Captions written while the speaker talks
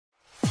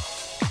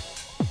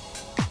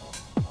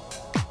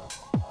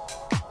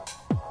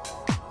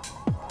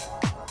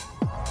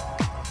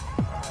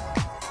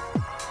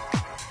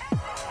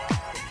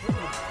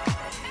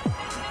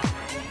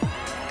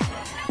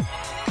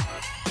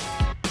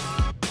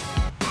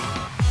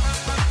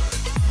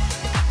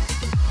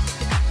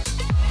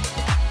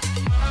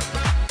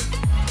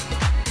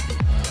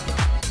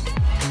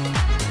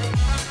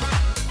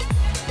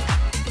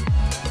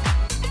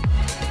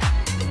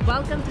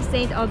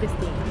St.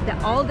 Augustine,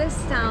 the oldest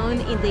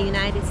town in the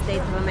United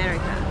States of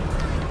America.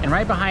 And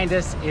right behind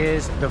us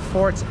is the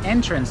fort's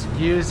entrance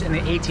used in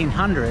the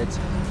 1800s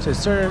to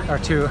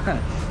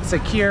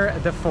secure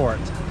the fort.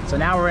 So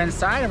now we're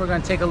inside and we're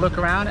going to take a look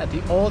around at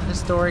the old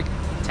historic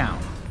town.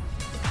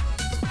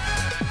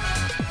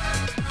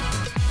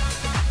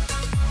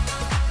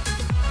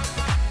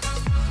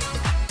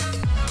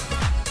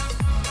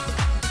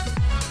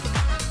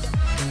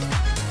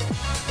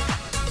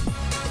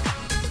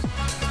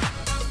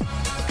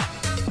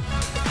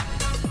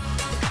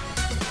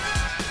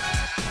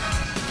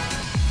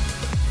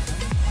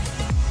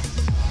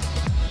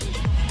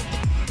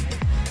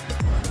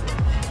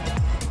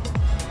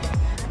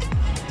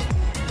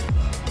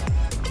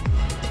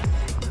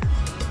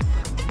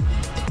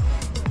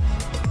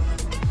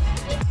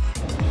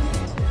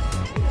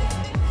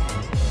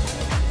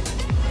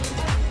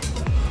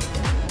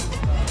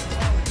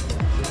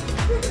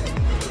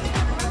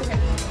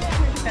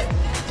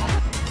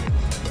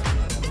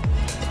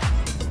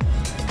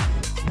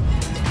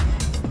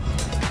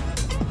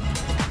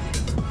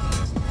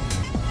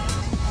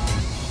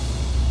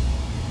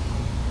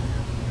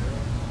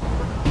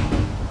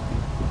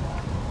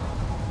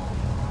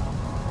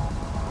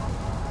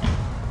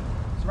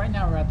 Right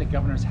now we're at the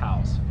governor's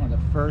house, one of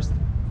the first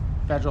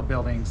federal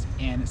buildings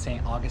in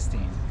St.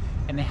 Augustine.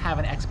 And they have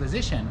an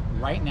exposition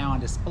right now on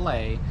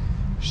display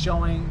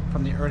showing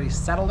from the early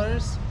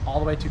settlers all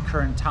the way to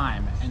current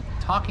time and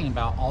talking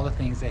about all the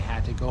things they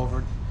had to go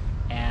over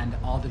and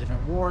all the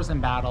different wars and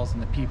battles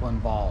and the people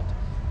involved.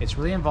 It's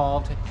really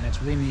involved and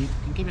it's really neat.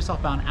 You can give yourself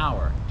about an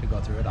hour to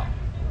go through it all.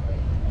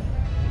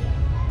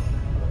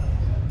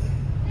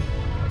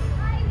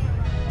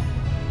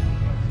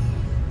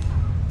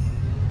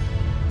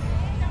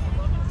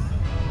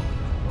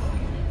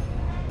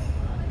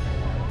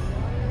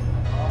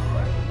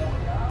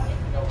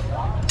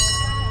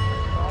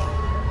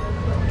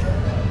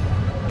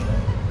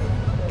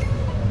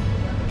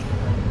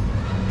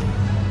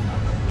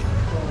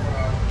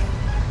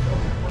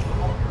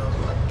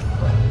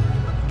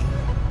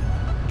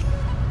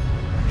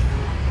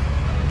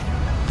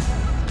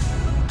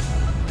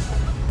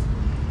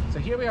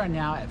 Here we are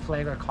now at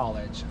Flagler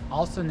College,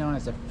 also known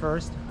as the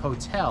first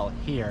hotel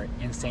here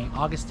in St.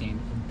 Augustine,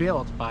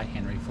 built by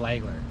Henry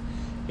Flagler.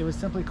 It was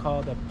simply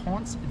called the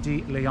Ponce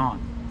de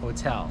Leon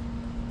Hotel,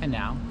 and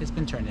now it's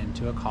been turned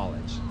into a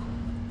college.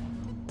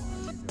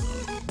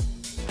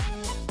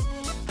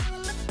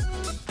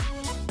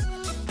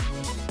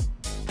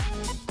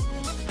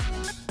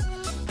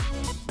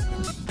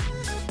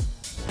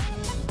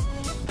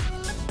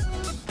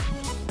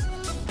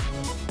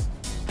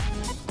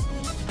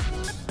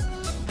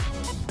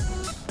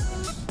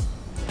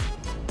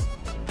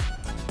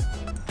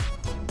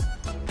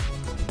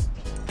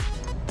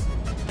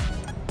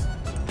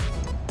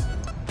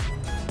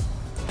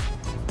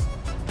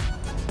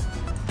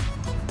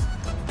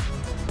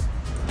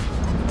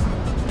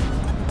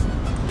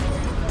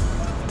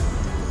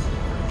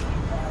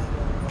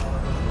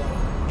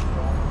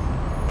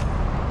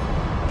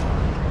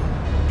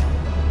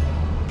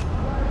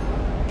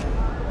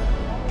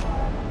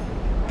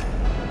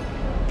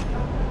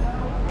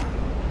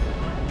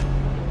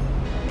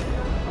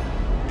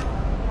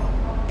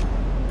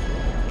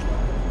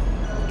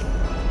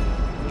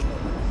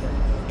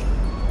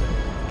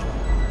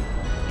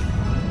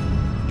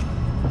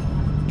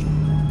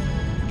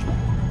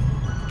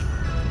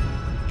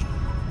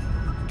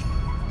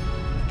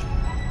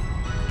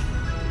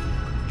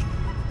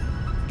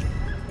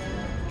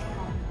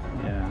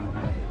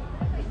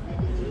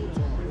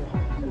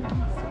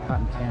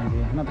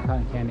 Not the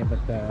cotton candy,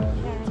 but the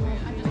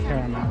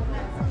caramel.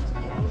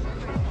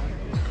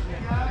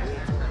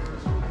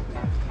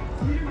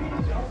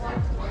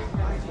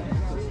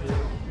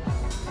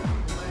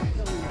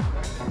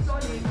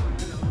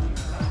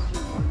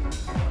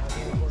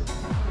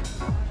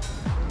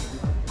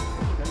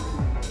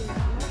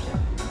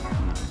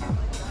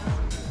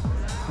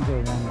 Go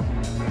along with it,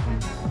 and you can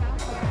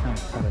kind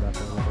of cut it up a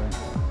little bit.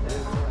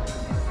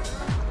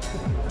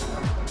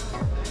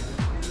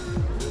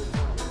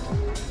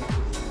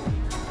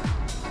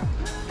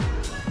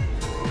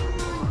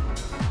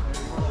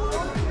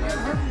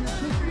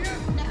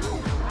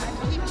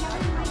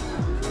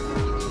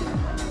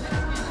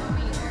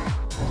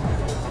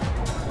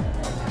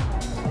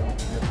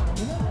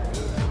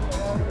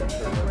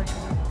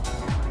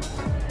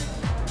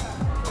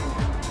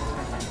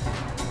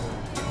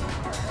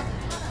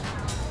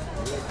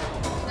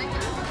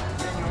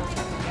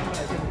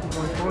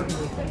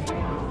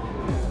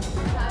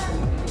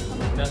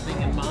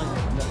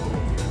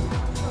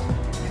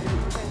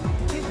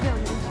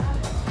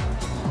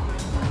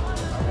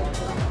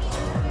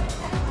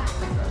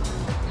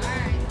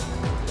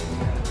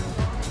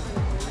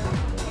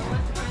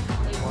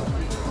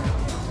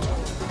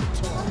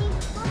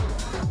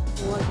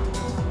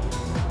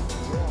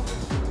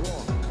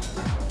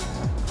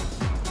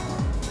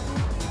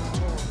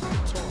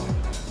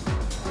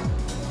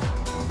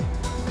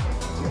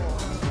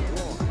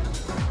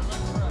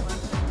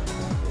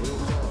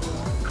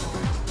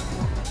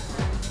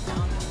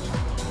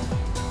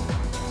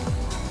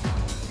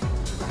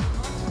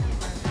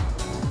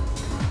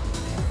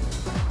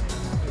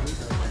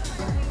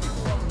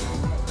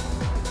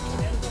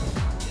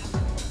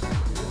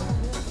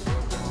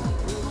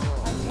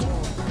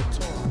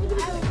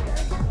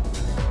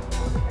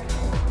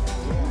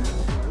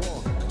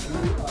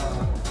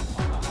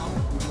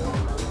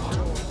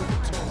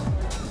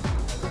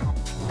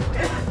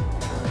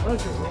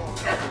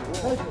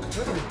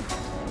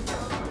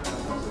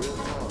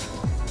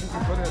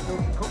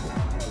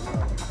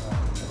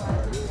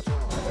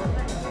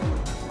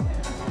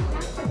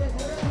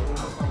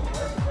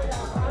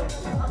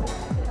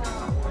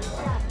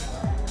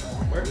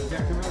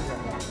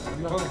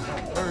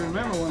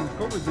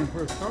 was when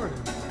first started.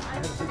 I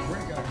had a big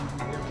breakout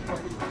when we were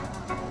there.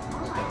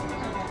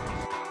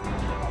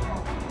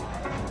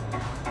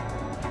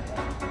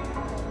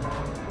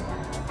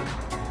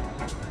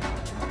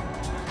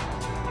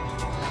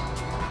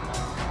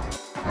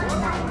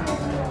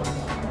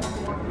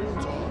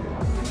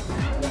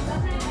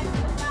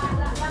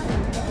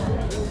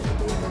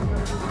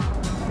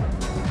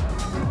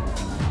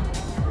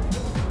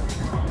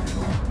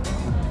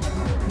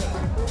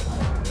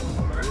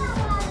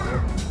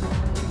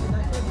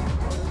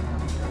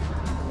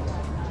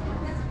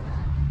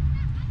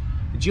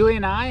 Julie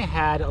and I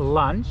had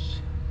lunch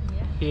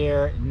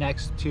here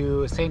next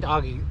to St.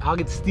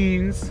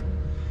 Augustine's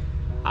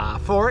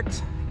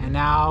fort, and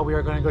now we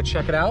are going to go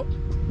check it out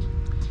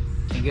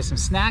and get some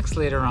snacks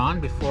later on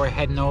before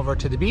heading over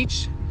to the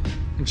beach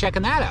and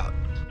checking that out.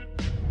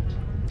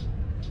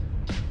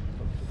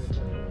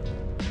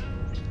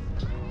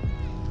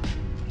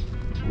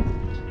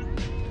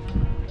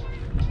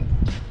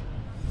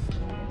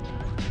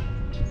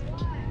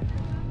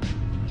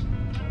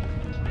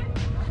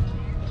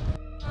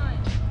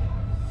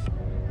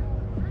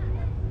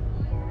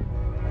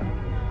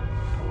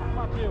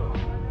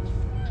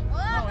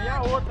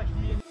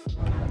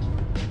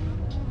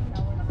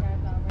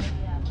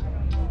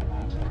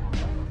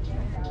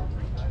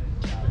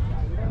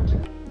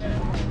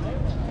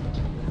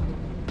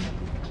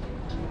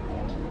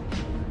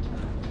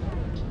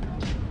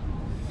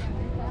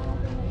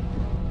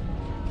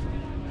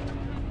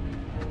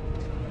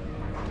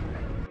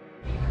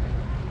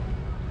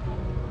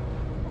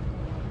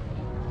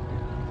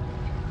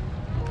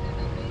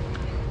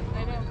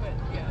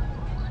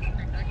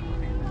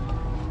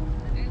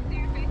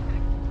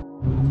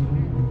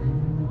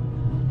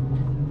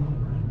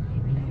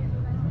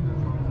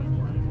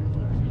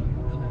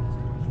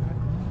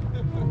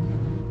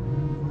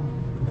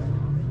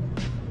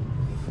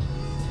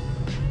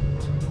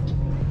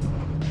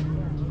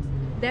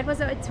 That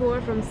was our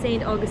tour from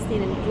St.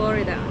 Augustine in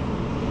Florida.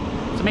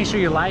 So make sure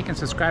you like and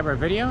subscribe our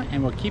video,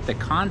 and we'll keep the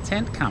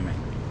content coming.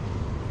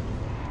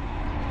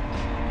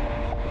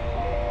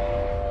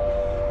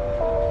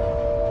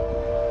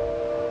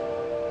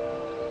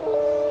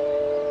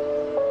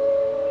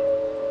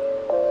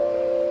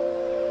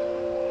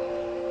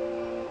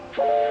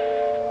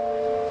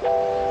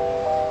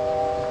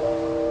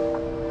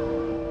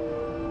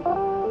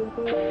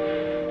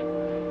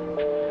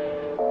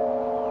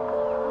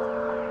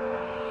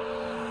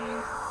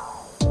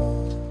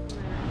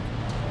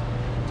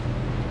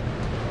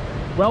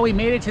 Well, we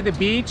made it to the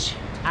beach.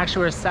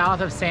 Actually, we're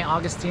south of St.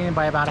 Augustine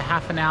by about a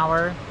half an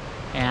hour,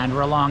 and we're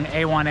along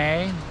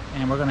A1A,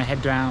 and we're gonna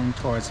head down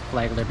towards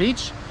Flagler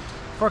Beach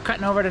before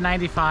cutting over to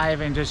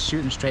 95 and just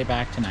shooting straight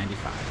back to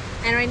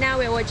 95. And right now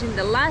we're watching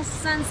the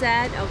last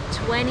sunset of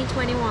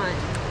 2021.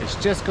 It's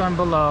just going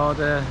below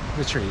the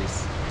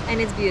trees. And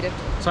it's beautiful.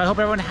 So I hope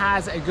everyone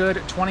has a good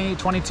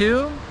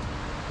 2022,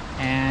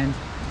 and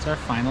it's our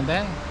final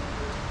day.